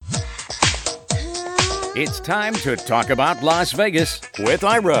It's time to talk about Las Vegas with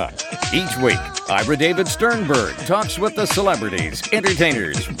Ira. Each week, Ira David Sternberg talks with the celebrities,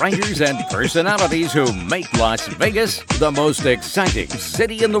 entertainers, writers, and personalities who make Las Vegas the most exciting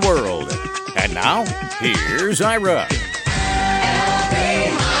city in the world. And now, here's Ira.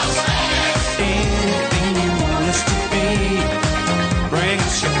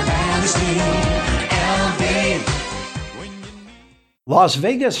 Las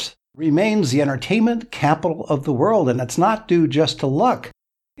Vegas remains the entertainment capital of the world, and it's not due just to luck.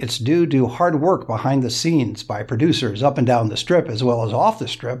 It's due to hard work behind the scenes by producers up and down the Strip, as well as off the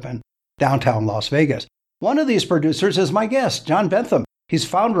Strip and downtown Las Vegas. One of these producers is my guest, John Bentham. He's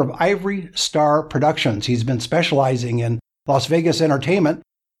founder of Ivory Star Productions. He's been specializing in Las Vegas entertainment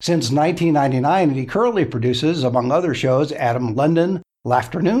since 1999, and he currently produces, among other shows, Adam London,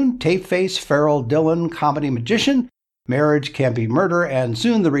 Laughternoon, Tape Face, Farrell Dillon, Comedy Magician, Marriage Can Be Murder, and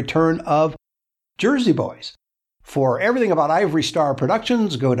soon the return of Jersey Boys. For everything about Ivory Star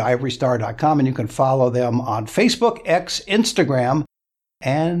Productions, go to ivorystar.com, and you can follow them on Facebook, X, Instagram,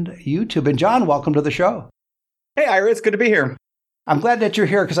 and YouTube. And John, welcome to the show. Hey, Ira, it's good to be here. I'm glad that you're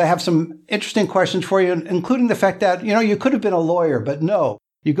here because I have some interesting questions for you, including the fact that, you could have been a lawyer, but no,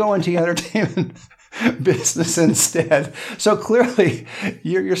 you go into entertainment business instead. So clearly,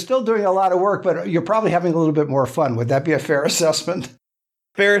 you're still doing a lot of work, but you're probably having a little bit more fun. Would that be a fair assessment?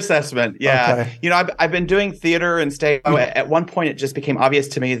 Fair assessment, yeah. Okay. I've been doing theater and stage. At one point, it just became obvious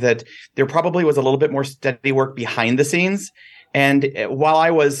to me that there probably was a little bit more steady work behind the scenes. And while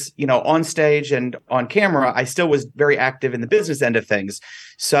I was, on stage and on camera, I still was very active in the business end of things.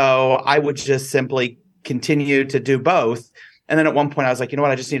 So I would just simply continue to do both. And then at one point, I was like,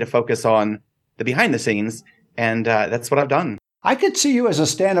 I just need to focus on the behind the scenes. And that's what I've done. I could see you as a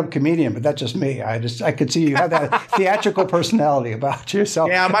stand-up comedian, but that's just me. I could see you have that theatrical personality about you. So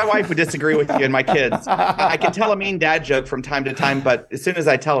yeah, my wife would disagree with you and my kids. I can tell a mean dad joke from time to time, but as soon as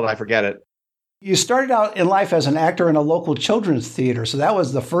I tell it, I forget it. You started out in life as an actor in a local children's theater. So that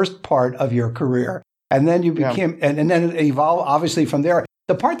was the first part of your career. And then you became, and then it evolved obviously from there.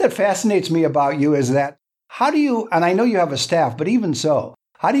 The part that fascinates me about you is that how do you, and I know you have a staff, but even so,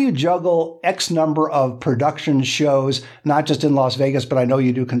 how do you juggle X number of production shows, not just in Las Vegas, but I know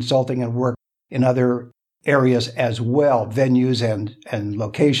you do consulting and work in other areas as well, venues and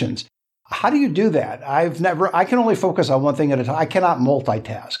locations. How do you do that? I can only focus on one thing at a time. I cannot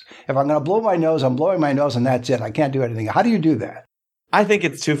multitask. If I'm going to blow my nose, I'm blowing my nose and that's it. I can't do anything. How do you do that? I think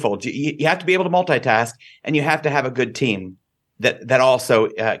it's twofold. You have to be able to multitask, and you have to have a good team that also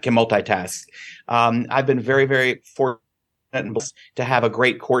can multitask. I've been very, very fortunate to have a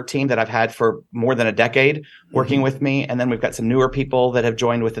great core team that I've had for more than a decade working with me. And then we've got some newer people that have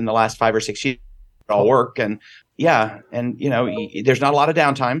joined within the last 5 or 6 years. All work. And there's not a lot of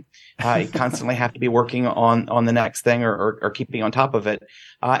downtime. You constantly have to be working on the next thing or keeping on top of it.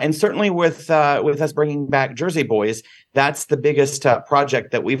 And certainly with us bringing back Jersey Boys, that's the biggest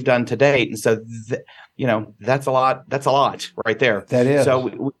project that we've done to date. And so, that's a lot. That's a lot right there. That is. So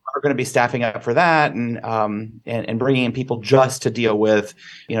we are going to be staffing up for that and bringing in people just to deal with,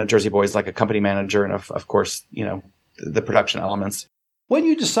 Jersey Boys, like a company manager and of course, the production elements. When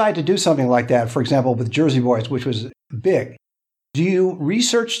you decide to do something like that, for example, with Jersey Boys, which was big, do you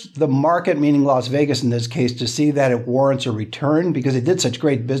research the market, meaning Las Vegas in this case, to see that it warrants a return? Because it did such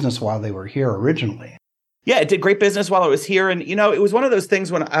great business while they were here originally. Yeah, it did great business while it was here. And, it was one of those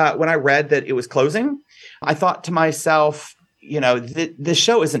things when I read that it was closing, I thought to myself, this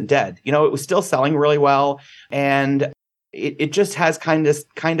show isn't dead. It was still selling really well. And it just has kind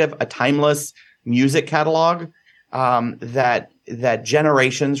of a timeless music catalog that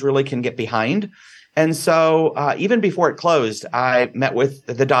generations really can get behind. And so even before it closed, I met with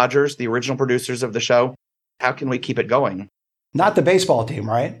the Dodgers, the original producers of the show. How can we keep it going? Not the baseball team,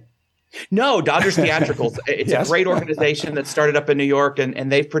 right? No, Dodgers Theatricals. It's a great organization that started up in New York, and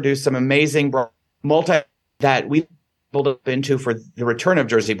they've produced some amazing multi that we've built up into for the return of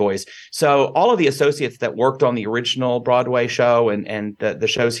Jersey Boys. So all of the associates that worked on the original Broadway show and the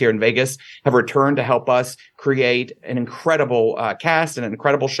shows here in Vegas have returned to help us create an incredible cast and an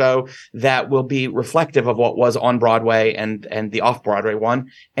incredible show that will be reflective of what was on Broadway and the off-Broadway one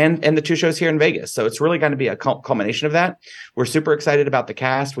and the 2 shows here in Vegas. So it's really going to be a culmination of that. We're super excited about the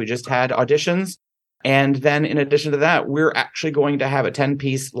cast. We just had auditions. And then in addition to that, we're actually going to have a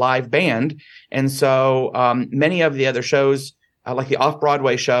 10-piece live band. And so many of the other shows, like the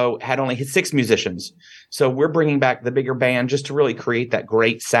off-Broadway show, had only 6 musicians. So we're bringing back the bigger band just to really create that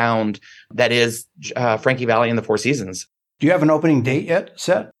great sound that is Frankie Valli and the Four Seasons. Do you have an opening date yet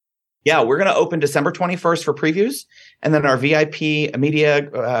set? Yeah, we're going to open December 21st for previews. And then our VIP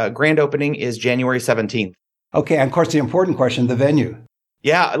media grand opening is January 17th. Okay. And of course, the important question, the venue.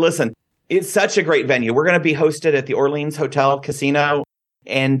 Yeah, listen, it's such a great venue. We're going to be hosted at the Orleans Hotel Casino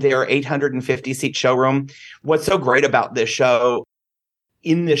and their 850-seat showroom. What's so great about this show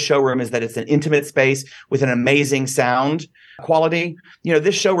in this showroom is that it's an intimate space with an amazing sound quality.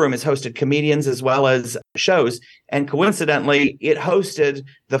 This showroom has hosted comedians as well as shows. And coincidentally, it hosted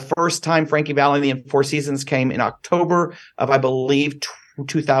the first time Frankie Valli and the Four Seasons came in October of, I believe,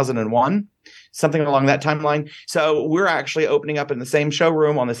 2001, something along that timeline. So we're actually opening up in the same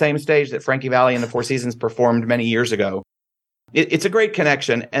showroom on the same stage that Frankie Valli and the Four Seasons performed many years ago. It's a great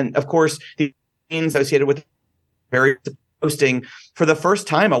connection. And of course, the associated with very hosting for the first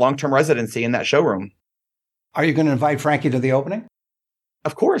time a long-term residency in that showroom. Are you going to invite Frankie to the opening?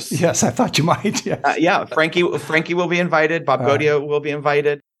 Of course. Yes, I thought you might. Yes. Yeah, Frankie will be invited. Bob Gaudio will be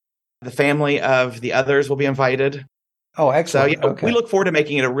invited. The family of the others will be invited. Oh, excellent. So we look forward to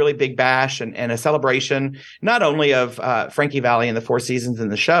making it a really big bash and a celebration, not only of Frankie Valli and the Four Seasons in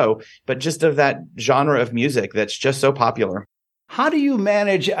the show, but just of that genre of music that's just so popular. How do you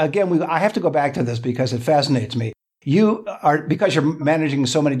manage, again, I have to go back to this because it fascinates me. Because you're managing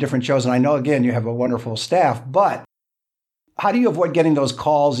so many different shows, and I know, again, you have a wonderful staff, but how do you avoid getting those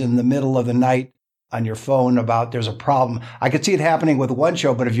calls in the middle of the night on your phone about there's a problem? I could see it happening with one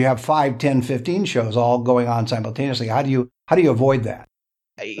show, but if you have 5, 10, 15 shows all going on simultaneously, how do you avoid that?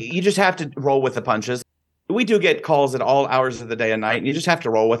 You just have to roll with the punches. We do get calls at all hours of the day and night, and you just have to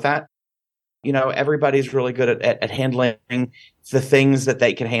roll with that. Everybody's really good at handling the things that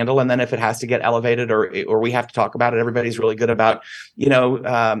they can handle. And then if it has to get elevated or we have to talk about it, everybody's really good about,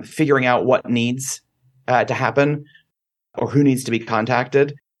 figuring out what needs to happen or who needs to be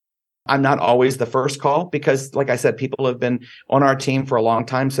contacted. I'm not always the first call because, like I said, people have been on our team for a long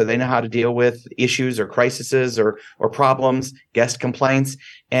time, so they know how to deal with issues or crises or problems, guest complaints,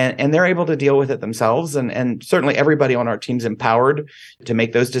 and they're able to deal with it themselves. And certainly everybody on our team's empowered to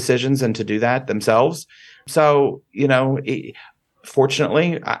make those decisions and to do that themselves. So,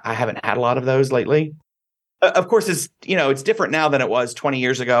 fortunately, I haven't had a lot of those lately. Of course, it's different now than it was 20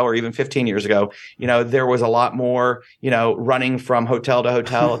 years ago or even 15 years ago. There was a lot more, running from hotel to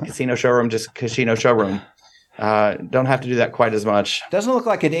hotel, casino showroom, just casino showroom. Don't have to do that quite as much. Doesn't look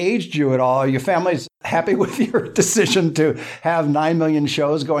like it aged you at all. Are your family's happy with your decision to have 9 million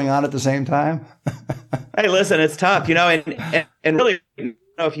shows going on at the same time? Hey, listen, it's tough, and really, I don't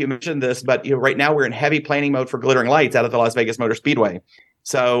know if you mentioned this, but right now we're in heavy planning mode for Glittering Lights out of the Las Vegas Motor Speedway.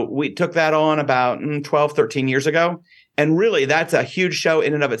 So we took that on about 12, 13 years ago. And really, that's a huge show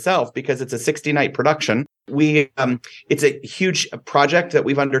in and of itself because it's a 60-night production. It's a huge project that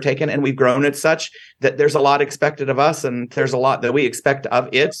we've undertaken, and we've grown it such that there's a lot expected of us, and there's a lot that we expect of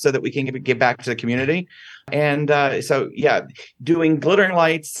it so that we can give back to the community. And doing Glittering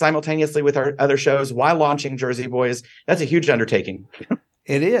Lights simultaneously with our other shows while launching Jersey Boys, that's a huge undertaking.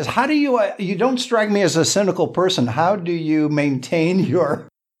 It is. How do you don't strike me as a cynical person. How do you maintain your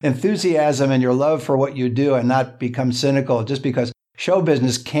enthusiasm and your love for what you do and not become cynical just because show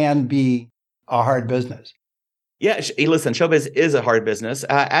business can be a hard business? Yeah, listen, showbiz is a hard business,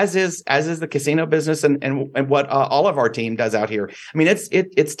 as is the casino business and what all of our team does out here. I mean,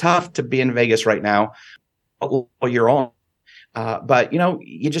 it's tough to be in Vegas right now all year on. But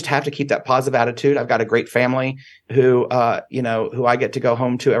you just have to keep that positive attitude. I've got a great family who I get to go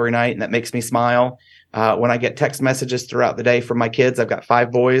home to every night, and that makes me smile. When I get text messages throughout the day from my kids, I've got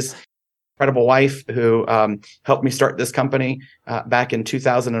 5 boys, incredible wife who helped me start this company back in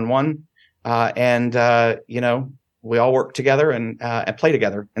 2001. We all work together and play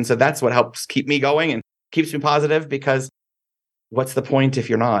together. And so that's what helps keep me going and keeps me positive because what's the point if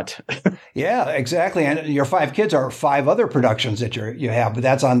you're not? Yeah, exactly. And your 5 kids are 5 other productions that you have, but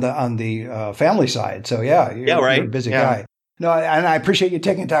that's on the family side. So you're a busy guy. No, and I appreciate you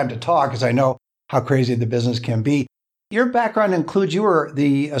taking time to talk because I know how crazy the business can be. Your background includes you were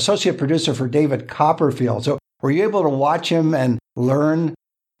the associate producer for David Copperfield. So were you able to watch him and learn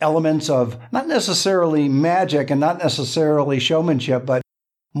elements of not necessarily magic and not necessarily showmanship, but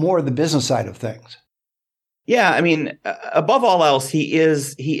more the business side of things? Yeah, I mean, above all else, he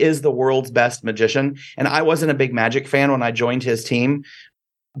is the world's best magician. And I wasn't a big magic fan when I joined his team.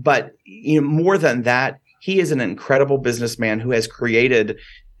 But more than that, he is an incredible businessman who has created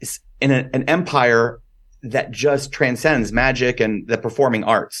an empire that just transcends magic and the performing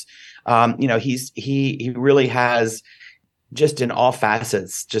arts. He really has, just in all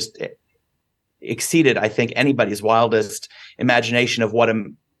facets, just exceeded, I think, anybody's wildest imagination of what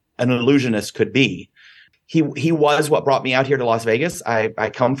an illusionist could be. he was what brought me out here to Las Vegas. I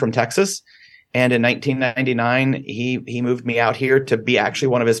come from Texas, and in 1999 he moved me out here to be actually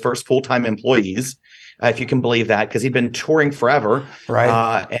one of his first full-time employees, if you can believe that, because he'd been touring forever,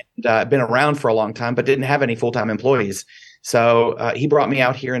 right, and been around for a long time, but didn't have any full-time employees. So he brought me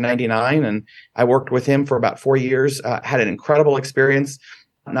out here in 99, and I worked with him for about 4 years. Had an incredible experience,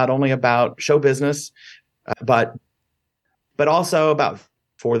 not only about show business, but also about,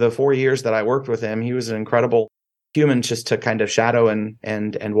 for the 4 years that I worked with him, he was an incredible human just to kind of shadow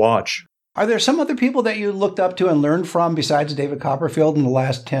and watch. Are there some other people that you looked up to and learned from besides David Copperfield in the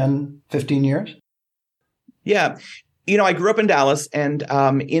last 10, 15 years? Yeah. I grew up in Dallas, and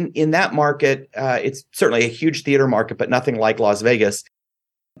in that market, it's certainly a huge theater market, but nothing like Las Vegas.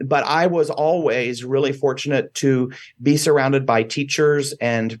 But I was always really fortunate to be surrounded by teachers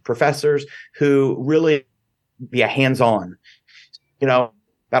and professors who really be hands-on. About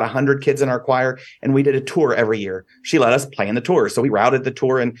 100 kids in our choir, and we did a tour every year. She let us play in the tour. So we routed the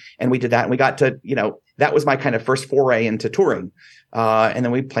tour, and we did that. And we got to, that was my kind of first foray into touring. And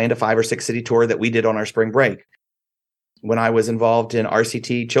then we planned a 5 or 6 city tour that we did on our spring break. When I was involved in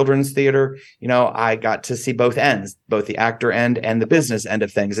RCT Children's Theater, I got to see both ends, both the actor end and the business end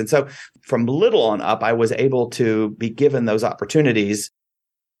of things. And so from little on up, I was able to be given those opportunities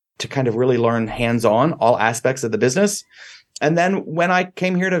to kind of really learn hands-on all aspects of the business. And then when I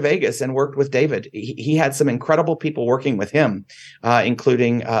came here to Vegas and worked with David, he had some incredible people working with him,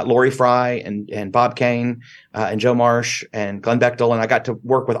 including Lori Fry and Bob Kane and Joe Marsh and Glenn Bechtel. And I got to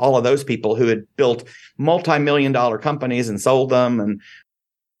work with all of those people who had built multi-million-dollar companies and sold them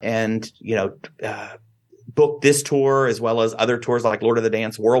and booked this tour as well as other tours like Lord of the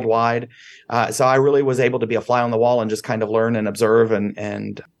Dance worldwide. So I really was able to be a fly on the wall and just kind of learn and observe and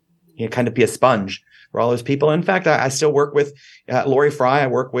kind of be a sponge for all those people. In fact, I still work with Lori Fry. I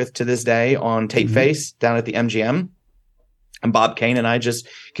work with to this day on Tape Face down at the MGM. And Bob Kane and I just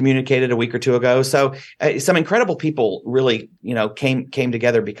communicated a week or two ago. So some incredible people really, came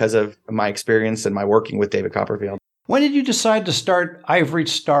together because of my experience and my working with David Copperfield. When did you decide to start Ivory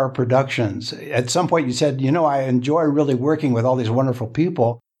Star Productions? At some point you said, I enjoy really working with all these wonderful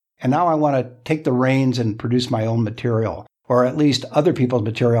people, and now I want to take the reins and produce my own material, or at least other people's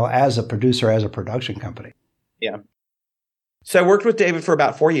material as a producer, as a production company. Yeah. So I worked with David for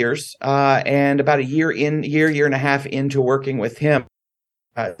about 4 years, and about a year and a half into working with him,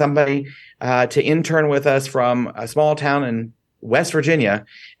 somebody to intern with us from a small town in West Virginia.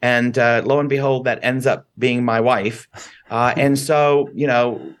 And lo and behold, that ends up being my wife. And so,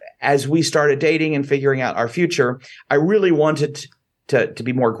 as we started dating and figuring out our future, I really wanted to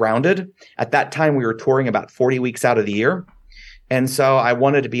be more grounded. At that time, we were touring about 40 weeks out of the year. And so I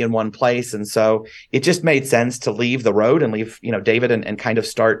wanted to be in one place. And so it just made sense to leave the road and leave, David and kind of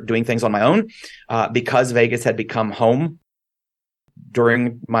start doing things on my own, because Vegas had become home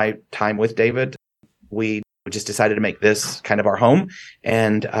during my time with David. We just decided to make this kind of our home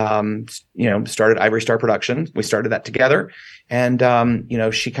and, started Ivory Star Productions. We started that together. And,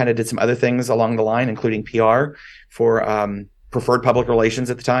 she kind of did some other things along the line, including PR for, preferred public relations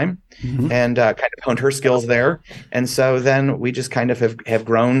at the time, and kind of honed her skills there. And so then we just kind of have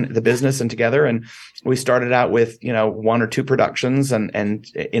grown the business and together. And we started out with, 1 or 2 productions. And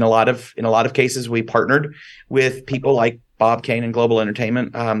in a lot of cases, we partnered with people like Bob Kane and Global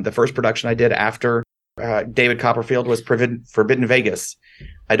Entertainment. The first production I did after David Copperfield was Forbidden Vegas.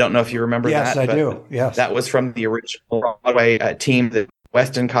 I don't know if you remember that. Yes, I do. Yes. That was from the original Broadway team, the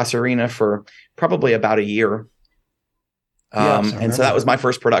Westin Casa Arena, for probably about a year. And so that was my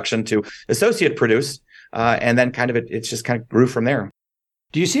first production to associate produce. And then it just kind of grew from there.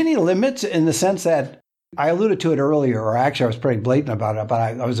 Do you see any limits in the sense that I alluded to it earlier, or actually I was pretty blatant about it, but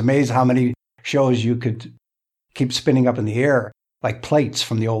I was amazed how many shows you could keep spinning up in the air, like plates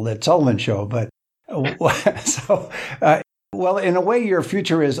from the old Ed Sullivan show. But well, in a way, your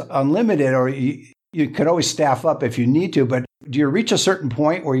future is unlimited, or you could always staff up if you need to. But do you reach a certain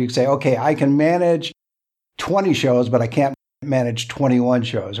point where you say, okay, I can manage 20 shows, but I can't manage 21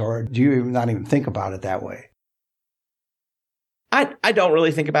 shows, or do you not even think about it that way? I don't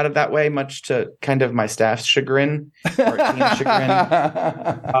really think about it that way, much to kind of my staff's chagrin or team's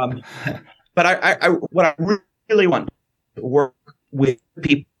chagrin. But what I really want to work with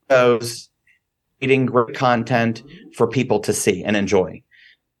people is creating great content for people to see and enjoy.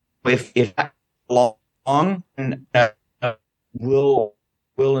 If that's long, will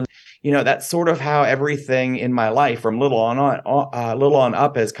that's sort of how everything in my life from little on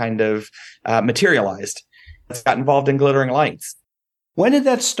up has kind of materialized. It's got involved in glittering lights. When did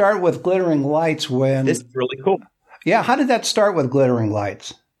that start with glittering lights? This is really cool. Yeah, how did that start with glittering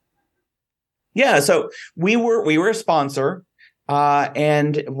lights? Yeah. So we were a sponsor.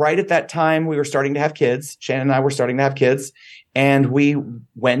 And right at that time, we were starting to have kids. Shannon and I were starting to have kids. And we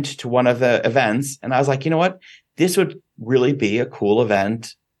went to one of the events. And I was like, you know what? This would really be a cool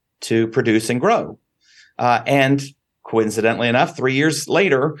event to produce and grow. And coincidentally enough, 3 years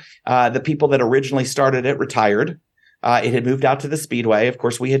later, the people that originally started it retired. It had moved out to the Speedway. Of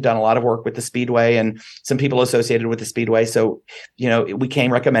course, we had done a lot of work with the Speedway and some people associated with the Speedway. So, we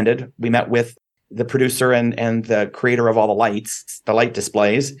came recommended. We met with the producer and the creator of all the light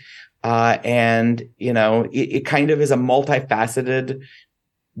displays. And it kind of is a multifaceted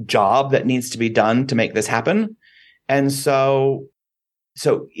job that needs to be done to make this happen. And so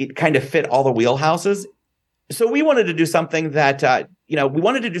it kind of fit all the wheelhouses. So we wanted to do something that, we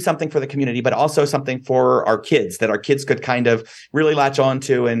wanted to do something for the community, but also something for our kids that our kids could kind of really latch on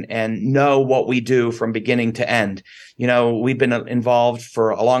to and know what we do from beginning to end. We've been involved for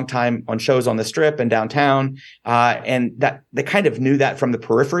a long time on shows on the Strip and downtown. And that they kind of knew that from the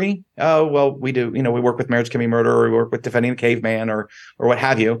periphery. Oh, well, we do, we work with Marriage Can Be Murder, or we work with Defending the Caveman or what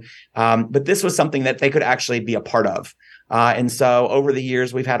have you. But this was something that they could actually be a part of. And so over the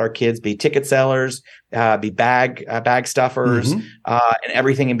years, we've had our kids be ticket sellers, be bag stuffers, and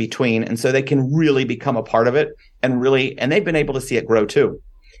everything in between. And so they can really become a part of it and they've been able to see it grow too,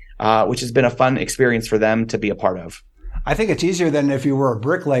 which has been a fun experience for them to be a part of. I think it's easier than if you were a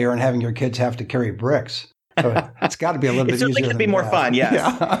bricklayer and having your kids have to carry bricks. So it's got to be a little bit easier. It certainly can be more fun, yes.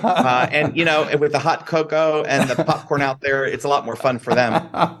 Yeah. And with the hot cocoa and the popcorn out there, it's a lot more fun for them.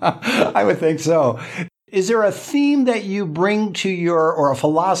 I would think so. Is there a theme that you bring to or a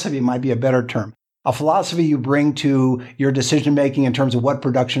philosophy might be a better term, a philosophy you bring to your decision-making in terms of what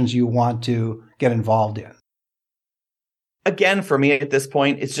productions you want to get involved in? Again, for me at this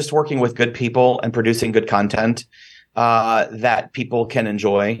point, it's just working with good people and producing good content that people can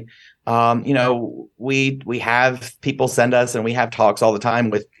enjoy. We have people send us and we have talks all the time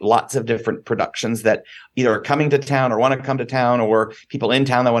with lots of different productions that either are coming to town or want to come to town, or people in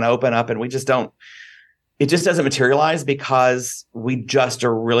town that want to open up, and it just doesn't materialize because we just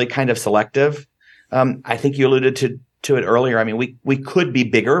are really kind of selective. I think you alluded to it earlier. I mean, we could be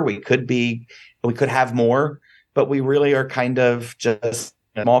bigger, we could have more, but we really are kind of just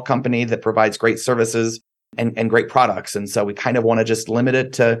a small company that provides great services and great products. And so we kind of want to just limit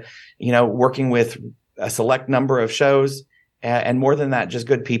it to, working with a select number of shows and more than that, just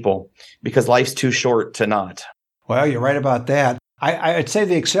good people, because life's too short to not. Well, you're right about that. I'd say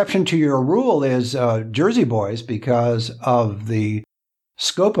the exception to your rule is Jersey Boys because of the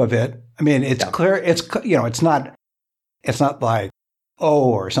scope of it. I mean, it's clear. It's not like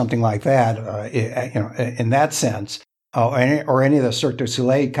or something like that. In that sense, or any of the Cirque du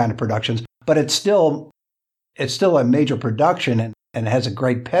Soleil kind of productions. But it's still a major production and has a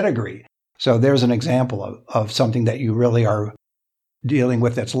great pedigree. So there's an example of something that you really are dealing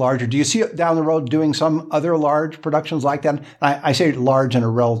with that's larger. Do you see it down the road doing some other large productions like that? I say large in a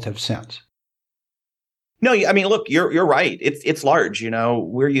relative sense. No, I mean, look, you're right. It's large.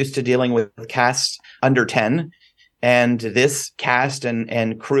 We're used to dealing with casts under 10, and this cast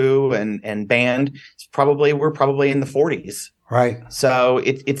and crew and band we're probably in the 40s. Right. So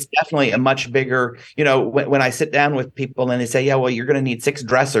it's definitely a much bigger. When I sit down with people and they say, "Yeah, well, you're going to need 6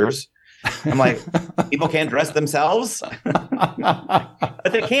 dressers." I'm like, people can't dress themselves, but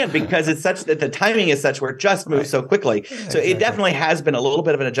they can't because it's such that the timing is such where it just moves so quickly. So exactly. It definitely has been a little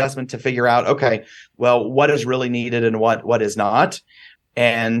bit of an adjustment to figure out, okay, well, what is really needed and what is not.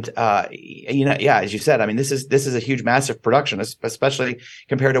 And, as you said, I mean, this is a huge, massive production, especially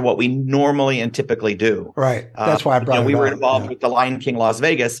compared to what we normally and typically do. Right. That's why I brought it up. We were involved with the Lion King Las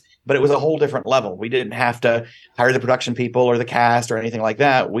Vegas, but it was a whole different level. We didn't have to hire the production people or the cast or anything like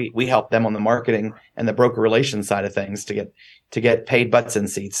that. We helped them on the marketing and the broker relations side of things to get paid butts in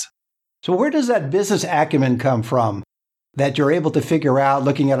seats. So where does that business acumen come from that you're able to figure out,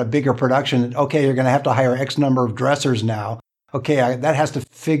 looking at a bigger production, okay, you're going to have to hire X number of dressers now. Okay, that has to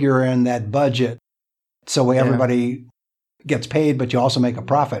figure in that budget so everybody gets paid, but you also make a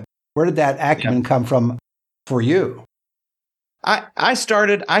profit. Where did that acumen come from for you? I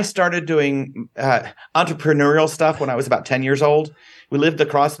started doing entrepreneurial stuff when I was about 10 years old. We lived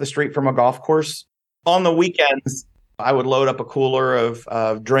across the street from a golf course. On the weekends, I would load up a cooler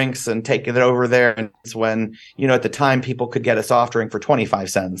of drinks and take it over there. And it's when, at the time, people could get a soft drink for 25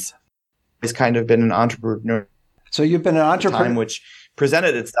 cents. It's kind of been an entrepreneur. So you've been an entrepreneur, time which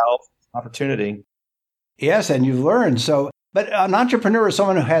presented itself opportunity. Yes, and you've learned. But an entrepreneur is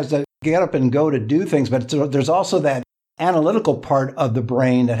someone who has to get up and go to do things. But there's also that analytical part of the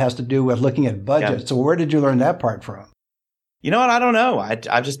brain that has to do with looking at budgets. Yeah. So where did you learn that part from? You know what? I don't know.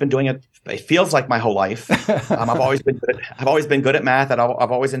 I've just been doing it it feels like my whole life. I've always been good at math, and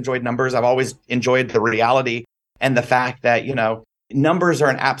I've always enjoyed numbers. I've always enjoyed the reality and the fact that, numbers are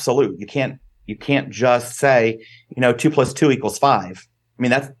an absolute. You can't just say, 2 + 2 = 5. I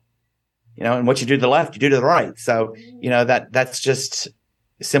mean, that's, and what you do to the left, you do to the right. So, that's just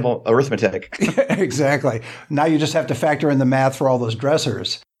simple arithmetic. Exactly. Now you just have to factor in the math for all those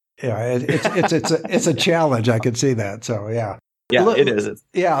dressers. It's a challenge. I could see that. So, yeah. Yeah, it is.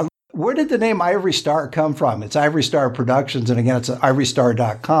 Yeah. Where did the name Ivory Star come from? It's Ivory Star Productions, and again, it's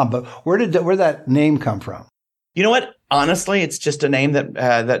ivorystar.com. But where did that name come from? You know what? Honestly, it's just a name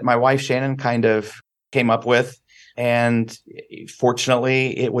that my wife Shannon kind of came up with, and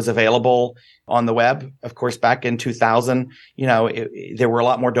fortunately, it was available on the web. Of course, back in 2000, there were a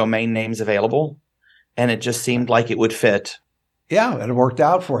lot more domain names available, and it just seemed like it would fit. Yeah, and it worked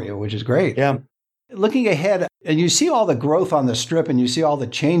out for you, which is great. Yeah. Looking ahead, and you see all the growth on the Strip, and you see all the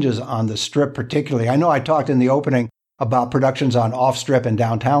changes on the Strip particularly. I know I talked in the opening about productions on off-Strip and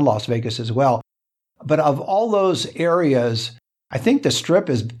downtown Las Vegas as well. But of all those areas, I think the Strip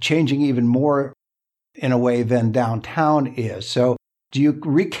is changing even more in a way than downtown is. So do you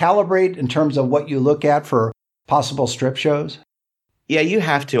recalibrate in terms of what you look at for possible Strip shows? Yeah, you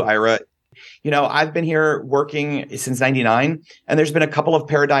have to, Ira. I've been here working since 99, and there's been a couple of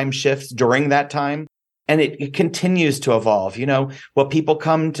paradigm shifts during that time, and it continues to evolve. What people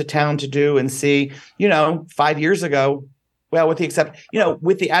come to town to do and see, 5 years ago, well,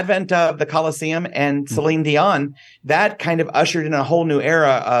 with the advent of the Coliseum and Celine Dion, that kind of ushered in a whole new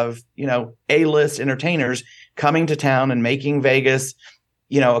era of, A-list entertainers coming to town and making Vegas,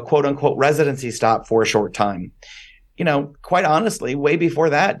 a quote unquote residency stop for a short time. Quite honestly, way before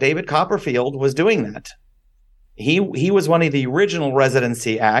that, David Copperfield was doing that. He was one of the original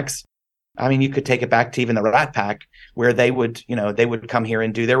residency acts. I mean, you could take it back to even the Rat Pack, where they would come here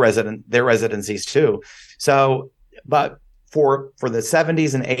and do their residencies too. So, but for the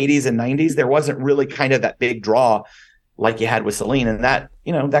 70s and 80s and 90s, there wasn't really kind of that big draw like you had with Celine, and that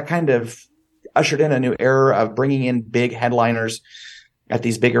that kind of ushered in a new era of bringing in big headliners at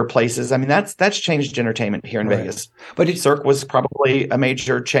these bigger places. I mean, that's changed entertainment here in Vegas. But Cirque was probably a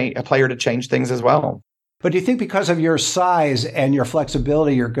major a player to change things as well. But do you think because of your size and your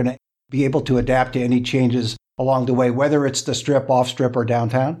flexibility, you're going to be able to adapt to any changes along the way, whether it's the Strip, off-Strip, or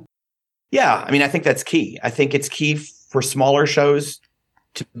downtown? Yeah, I mean, I think that's key. I think it's key for smaller shows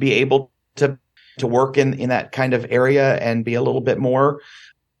to be able to work in that kind of area and be a little bit more,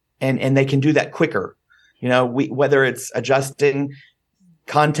 and they can do that quicker. Whether it's adjusting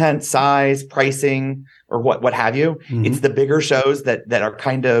content, size, pricing, or what have you. Mm-hmm. It's the bigger shows that are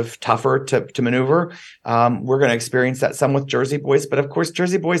kind of tougher to maneuver. We're going to experience that some with Jersey Boys, but of course,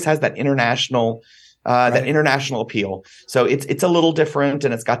 Jersey Boys has that international appeal. So it's a little different,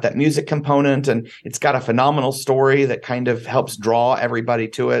 and it's got that music component, and it's got a phenomenal story that kind of helps draw everybody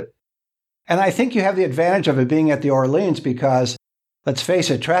to it. And I think you have the advantage of it being at the Orleans because, let's face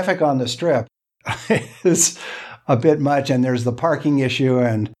it, traffic on the Strip is a bit much, and there's the parking issue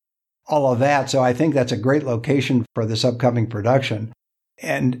and all of that. So I think that's a great location for this upcoming production.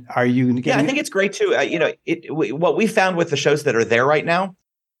 And are you getting... Yeah, I think it's great too. What we found with the shows that are there right now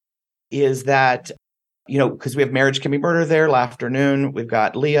is that, because we have Marriage Can Be Murder there, Laughternoon, we've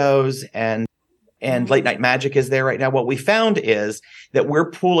got Leo's, and Late Night Magic is there right now. What we found is that we're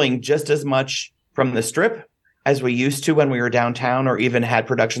pulling just as much from the Strip as we used to when we were downtown or even had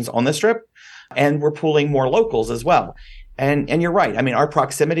productions on the Strip. And we're pulling more locals as well. And you're right. I mean, our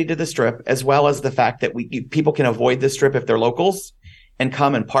proximity to the Strip, as well as the fact that people can avoid the Strip if they're locals and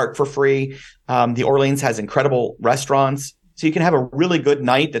come and park for free. The Orleans has incredible restaurants. So you can have a really good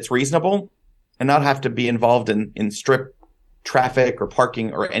night that's reasonable and not have to be involved in Strip traffic or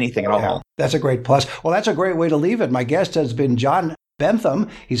parking or anything at all. That's a great plus. Well, that's a great way to leave it. My guest has been John Bentham.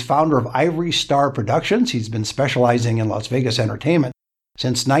 He's founder of Ivory Star Productions. He's been specializing in Las Vegas entertainment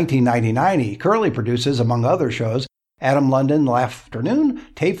since 1999. He currently produces, among other shows, Adam London, Laughternoon,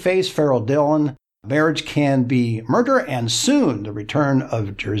 Tape Face, Farrell Dillon, Marriage Can Be Murder, and soon the return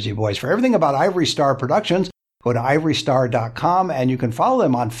of Jersey Boys. For everything about Ivory Star Productions, go to ivorystar.com, and you can follow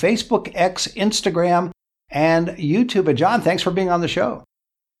them on Facebook, X, Instagram, and YouTube. And John, thanks for being on the show.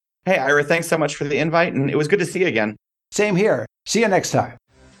 Hey, Ira, thanks so much for the invite, and it was good to see you again. Same here. See you next time.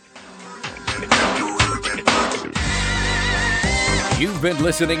 You've been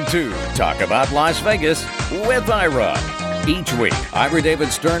listening to Talk About Las Vegas with Ira. Each week, Ira David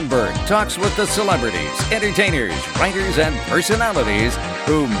Sternberg talks with the celebrities, entertainers, writers, and personalities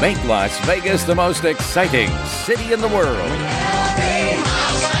who make Las Vegas the most exciting city in the world.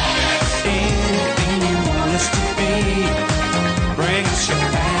 Anything you want us to be, bring us your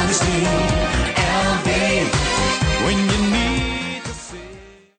fantasy. way.